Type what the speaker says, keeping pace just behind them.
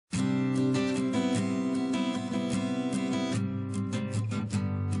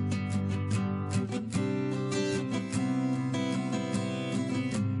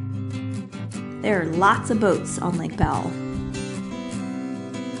There are lots of boats on Lake Powell.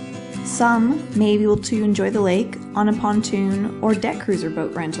 Some may be able to enjoy the lake on a pontoon or deck cruiser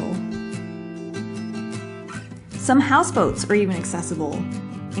boat rental. Some houseboats are even accessible,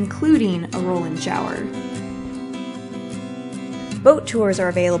 including a roll-in shower. Boat tours are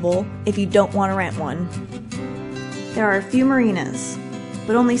available if you don't want to rent one. There are a few marinas,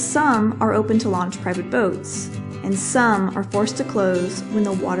 but only some are open to launch private boats, and some are forced to close when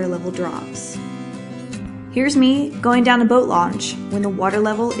the water level drops. Here's me going down a boat launch when the water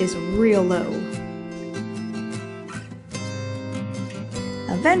level is real low.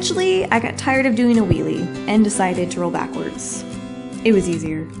 Eventually, I got tired of doing a wheelie and decided to roll backwards. It was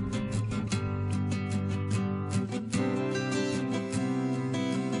easier.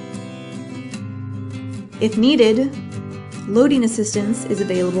 If needed, loading assistance is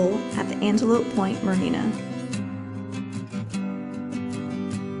available at the Antelope Point Marina.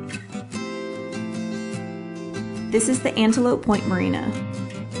 This is the Antelope Point Marina.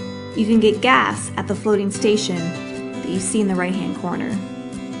 You can get gas at the floating station that you see in the right-hand corner.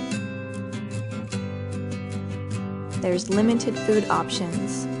 There's limited food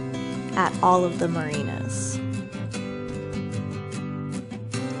options at all of the marinas.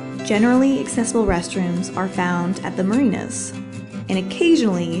 Generally accessible restrooms are found at the marinas and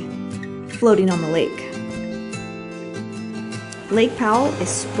occasionally floating on the lake. Lake Powell is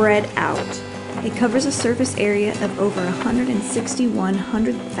spread out. It covers a surface area of over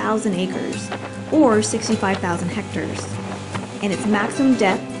 161,000 acres, or 65,000 hectares, and its maximum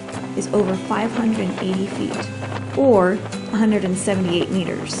depth is over 580 feet, or 178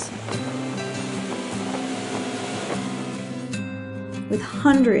 meters. With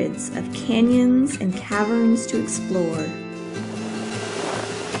hundreds of canyons and caverns to explore.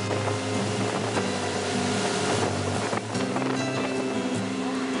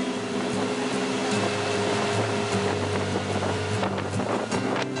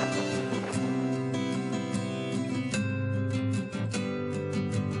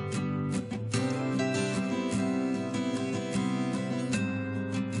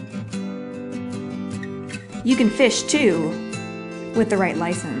 You can fish too, with the right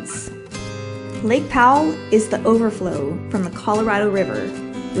license. Lake Powell is the overflow from the Colorado River,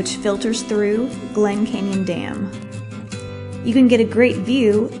 which filters through Glen Canyon Dam. You can get a great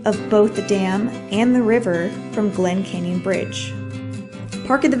view of both the dam and the river from Glen Canyon Bridge.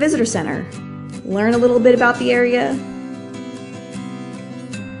 Park at the Visitor Center, learn a little bit about the area,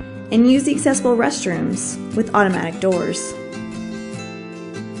 and use the accessible restrooms with automatic doors.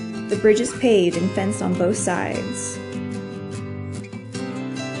 The bridge is paved and fenced on both sides.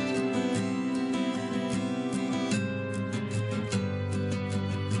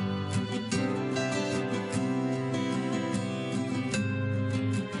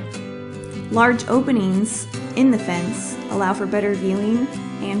 Large openings in the fence allow for better viewing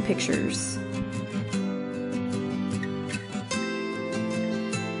and pictures.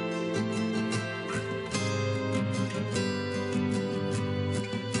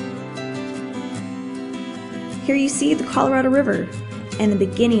 Here you see the Colorado River and the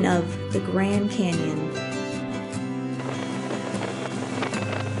beginning of the Grand Canyon.